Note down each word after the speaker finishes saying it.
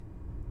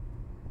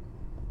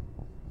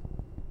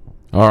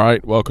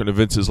Alright, welcome to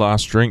Vince's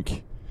Last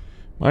Drink.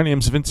 My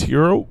name's Vince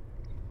Hero.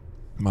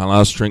 My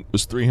last drink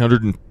was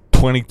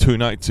 322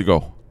 nights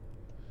ago.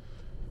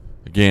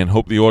 Again,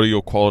 hope the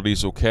audio quality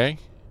is okay.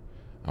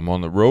 I'm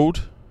on the road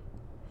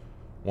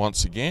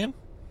once again.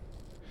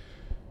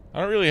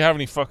 I don't really have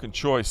any fucking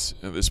choice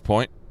at this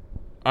point.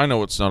 I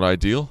know it's not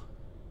ideal.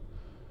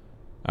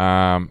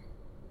 But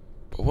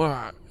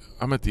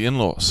I'm at the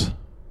in-laws.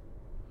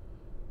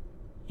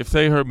 If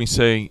they heard me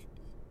say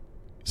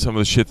some of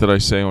the shit that I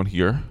say on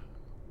here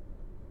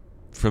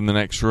from the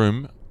next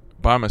room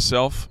by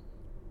myself,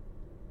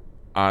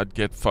 I'd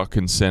get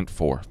fucking sent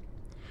for.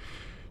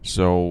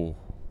 So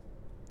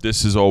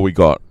this is all we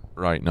got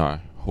right now.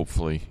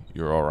 Hopefully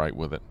you're alright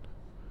with it.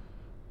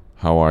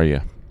 How are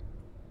you?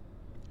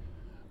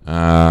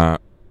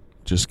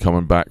 Just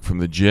coming back from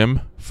the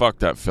gym. Fuck,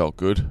 that felt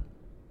good.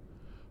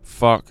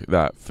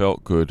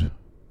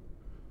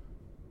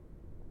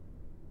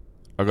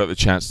 I got the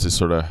chance to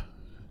sort of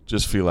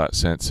just feel that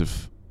sense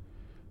of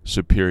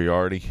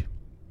superiority.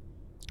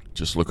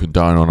 Just looking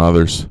down on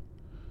others.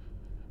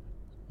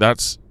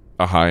 That's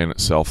a high in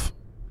itself.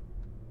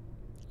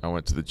 I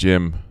went to the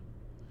gym.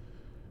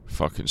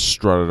 Fucking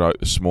strutted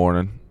out this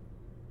morning.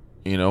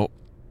 You know,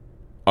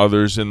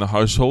 others in the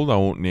household, I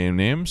won't name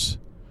names,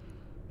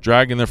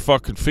 dragging their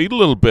fucking feet a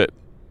little bit.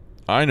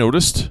 I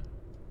noticed.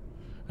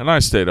 And I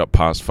stayed up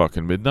past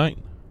fucking midnight.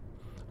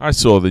 I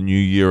saw the new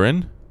year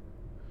in.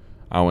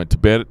 I went to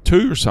bed at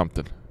 2 or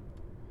something.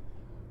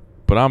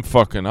 But I'm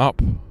fucking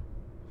up.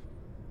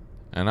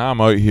 And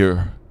I'm out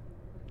here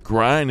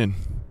grinding.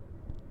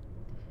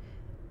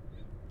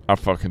 I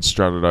fucking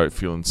strutted out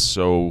feeling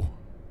so...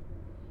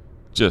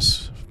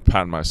 just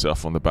patting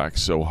myself on the back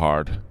so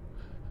hard.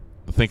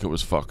 I think it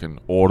was fucking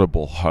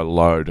audible how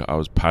loud I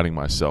was patting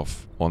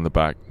myself on the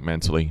back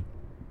mentally.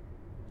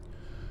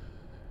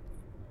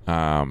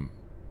 So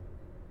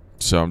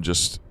I'm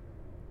just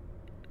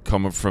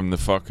coming from the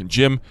fucking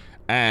gym,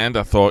 and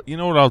I thought, you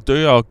know what I'll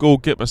do? I'll go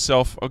get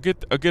myself. I'll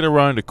get a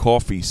round of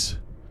coffees.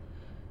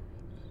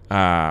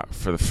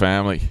 For the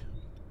family.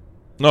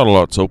 Not a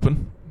lot's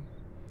open.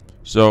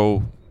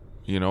 So,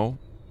 you know,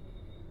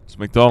 it's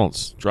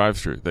McDonald's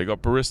drive-thru. They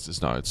got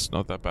baristas now. It's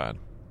not that bad.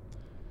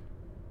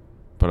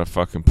 But I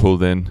fucking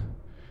pulled in,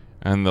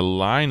 and the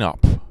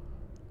lineup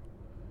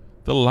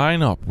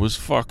was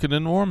fucking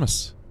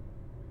enormous.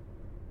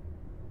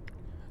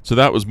 So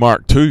that was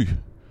mark 2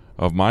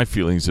 of my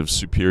feelings of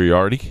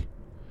superiority.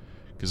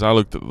 Because I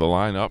looked at the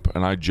lineup,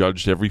 and I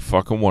judged every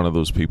fucking one of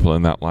those people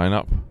in that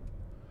lineup.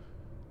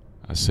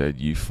 I said,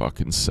 you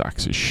fucking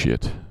sacks of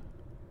shit.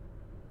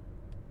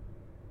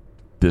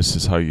 This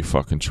is how you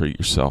fucking treat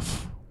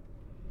yourself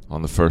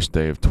on the first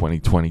day of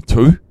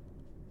 2022?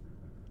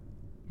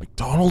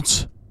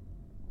 McDonald's?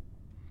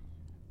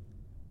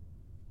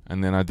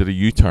 And then I did a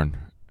U-turn,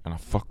 and I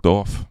fucked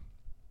off.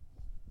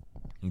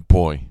 And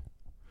boy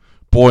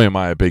am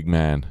I a big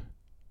man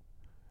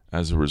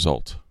as a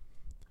result.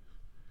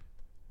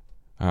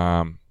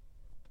 Hang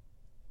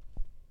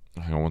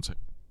on one sec.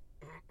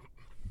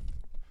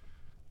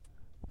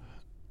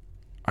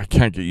 I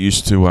can't get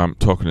used to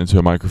talking into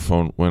a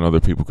microphone when other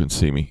people can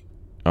see me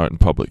out in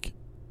public.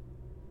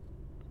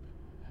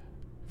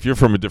 If you're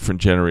from a different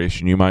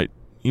generation, you might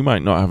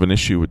not have an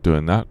issue with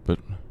doing that, but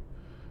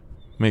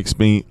it makes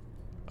me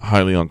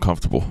highly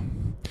uncomfortable.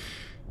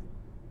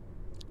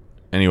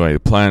 Anyway, the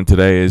plan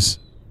today is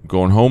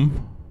going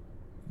home.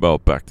 Well,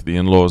 back to the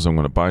in-laws. I'm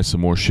going to buy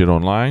some more shit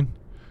online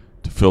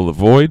to fill the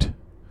void,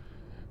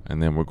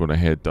 and then we're going to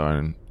head down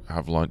and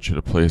have lunch at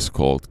a place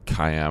called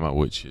Kiama,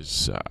 which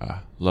is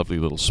a lovely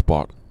little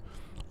spot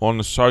on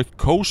the south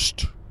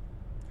coast.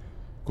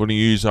 Going to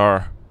use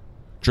our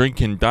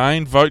drink and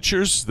dine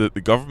vouchers that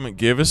the government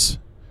gave us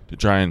to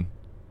try and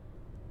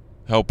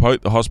help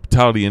out the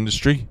hospitality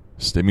industry,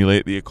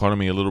 stimulate the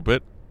economy a little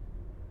bit.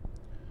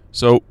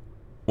 So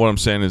what I'm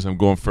saying is I'm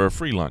going for a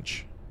free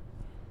lunch,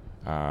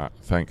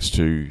 thanks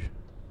to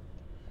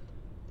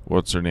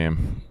what's her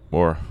name,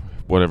 or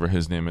whatever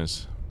his name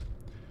is,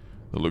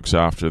 that looks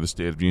after the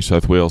state of New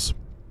South Wales.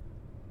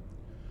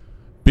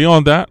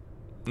 Beyond that,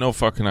 no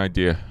fucking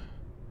idea.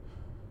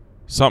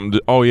 Some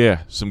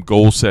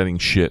goal setting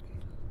shit.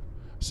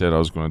 I said I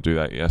was going to do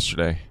that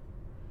yesterday,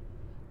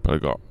 but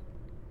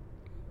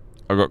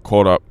I got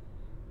caught up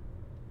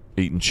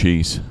eating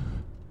cheese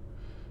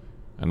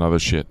and other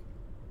shit.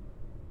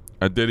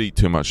 I did eat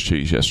too much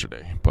cheese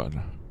yesterday, but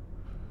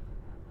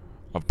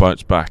I've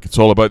bounced back. It's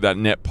all about that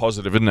net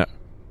positive, isn't it?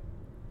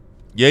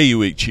 Yeah,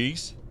 you eat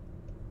cheese.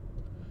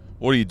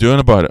 What are you doing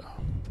about it?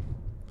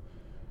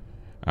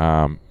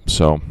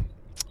 So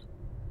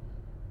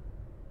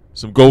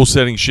some goal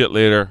setting shit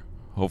later.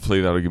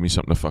 Hopefully that'll give me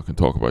something to fucking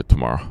talk about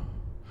tomorrow.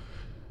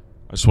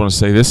 I just want to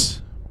say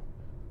this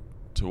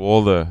to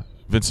all the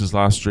Vince's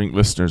Last Drink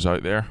listeners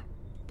out there,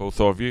 both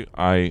of you.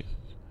 I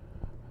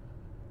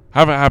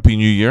have a happy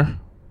new year.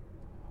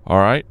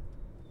 Alright?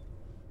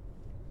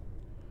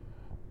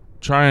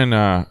 Try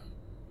and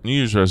New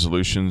Year's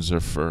resolutions are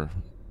for,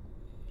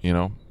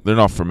 they're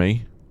not for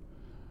me.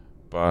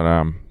 But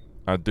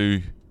I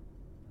do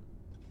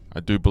I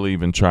do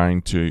believe in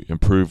trying to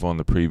improve on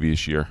the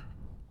previous year.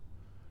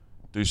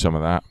 Do some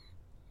of that.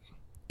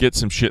 Get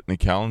some shit in the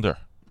calendar.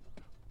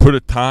 Put a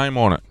time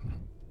on it.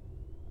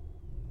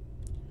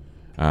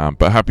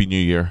 But Happy New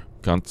Year,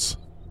 cunts.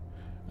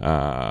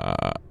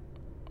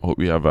 Hope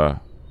you have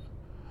a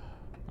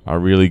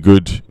really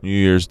good New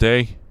Year's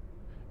Day.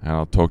 And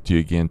I'll talk to you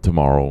again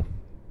tomorrow.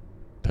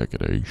 Take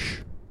it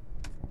easy.